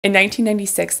In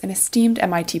 1996, an esteemed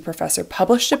MIT professor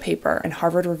published a paper in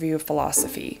Harvard Review of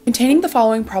Philosophy containing the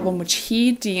following problem, which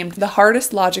he deemed the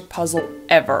hardest logic puzzle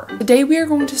ever. Today we are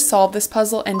going to solve this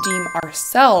puzzle and deem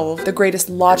ourselves the greatest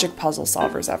logic puzzle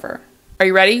solvers ever. Are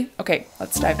you ready? Okay,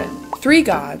 let's dive in. Three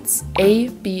gods, A,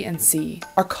 B, and C,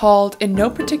 are called in no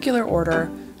particular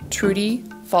order Trudy,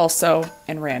 Falso,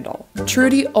 and Randall.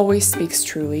 Trudy always speaks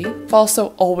truly,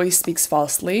 Falso always speaks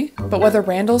falsely, but whether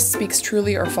Randall speaks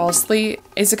truly or falsely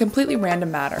is a completely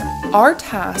random matter. Our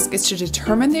task is to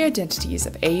determine the identities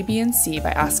of A, B, and C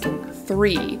by asking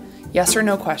 3 yes or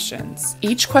no questions.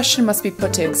 Each question must be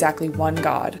put to exactly one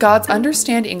god. Gods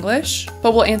understand English,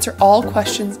 but will answer all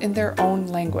questions in their own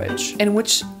language, in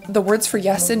which the words for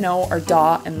yes and no are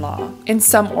da and la, in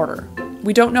some order.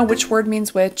 We don't know which word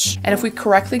means which, and if we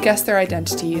correctly guess their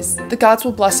identities, the gods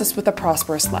will bless us with a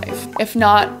prosperous life. If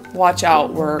not, watch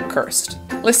out, we're cursed.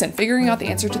 Listen, figuring out the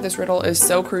answer to this riddle is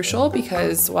so crucial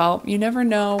because, well, you never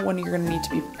know when you're going to need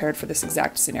to be prepared for this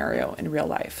exact scenario in real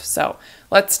life. So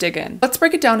let's dig in. Let's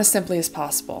break it down as simply as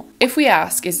possible. If we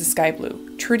ask, is the sky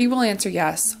blue? Trudy will answer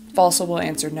yes, Falso will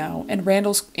answer no, and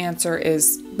Randall's answer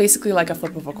is basically like a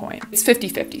flip of a coin. It's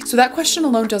 50-50. So that question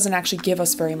alone doesn't actually give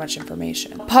us very much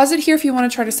information. Pause it here if you want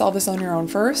to try to solve this on your own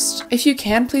first. If you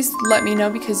can, please let me know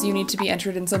because you need to be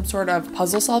entered in some sort of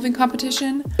puzzle solving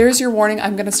competition. There's your warning,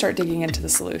 I'm going to start digging into the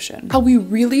solution. How we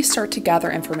really start to gather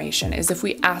information is if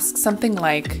we ask something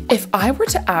like, if I were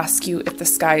to ask you if the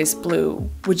sky is blue,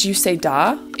 would you say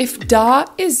da? If da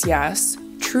is yes,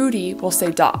 Trudy will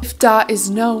say da. If da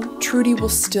is no, Trudy will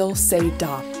still say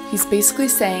da. He's basically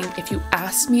saying, if you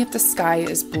asked me if the sky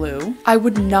is blue, I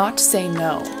would not say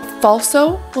no.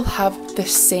 Falso will have the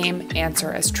same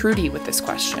answer as Trudy with this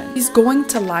question. He's going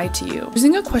to lie to you.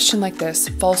 Using a question like this,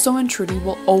 Falso and Trudy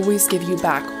will always give you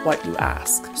back what you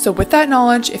ask. So with that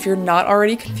knowledge, if you're not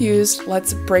already confused,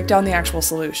 let's break down the actual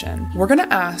solution. We're gonna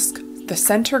ask the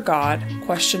center god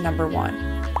question number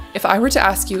 1. If I were to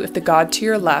ask you if the god to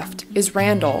your left is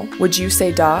Randall, would you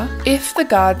say da? If the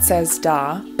god says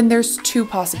da, then there's 2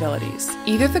 possibilities.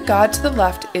 Either the god to the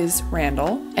left is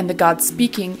Randall, and the god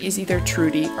speaking is either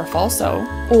Trudy or Falso,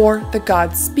 or the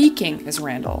god speaking is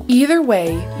Randall. Either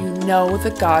way, you know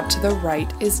the god to the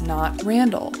right is not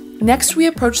Randall. Next, we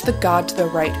approach the god to the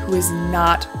right who is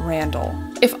not Randall.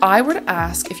 If I were to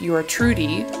ask if you are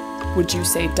Trudy, would you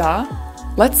say da?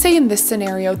 Let's say in this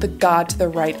scenario, the god to the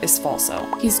right is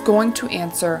Falso. He's going to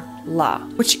answer la,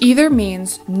 which either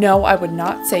means no, I would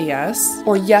not say yes,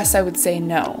 or yes, I would say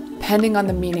no, depending on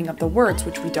the meaning of the words,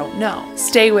 which we don't know.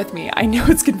 Stay with me, I know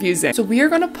it's confusing. So we are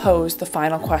going to pose the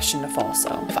final question to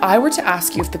Falso. If I were to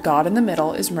ask you if the god in the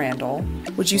middle is Randall,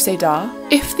 would you say da?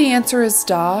 If the answer is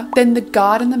da, then the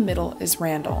god in the middle is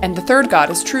Randall, and the third god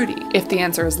is Trudy. If the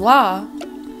answer is la,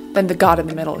 then the god in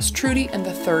the middle is Trudy, and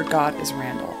the third god is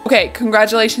Randall. Okay,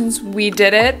 congratulations, we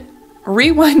did it.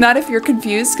 Rewind that if you're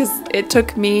confused, because it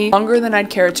took me longer than I'd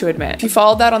care to admit. If you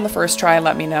followed that on the first try,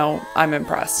 let me know. I'm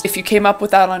impressed. If you came up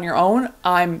with that on your own,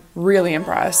 I'm really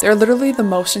impressed. They're literally the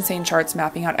most insane charts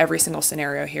mapping out every single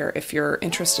scenario here if you're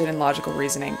interested in logical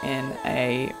reasoning in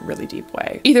a really deep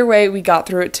way. Either way, we got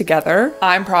through it together.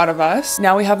 I'm proud of us.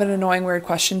 Now we have an annoying weird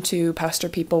question to pester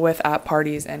people with at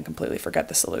parties and completely forget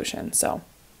the solution. So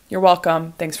you're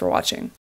welcome. Thanks for watching.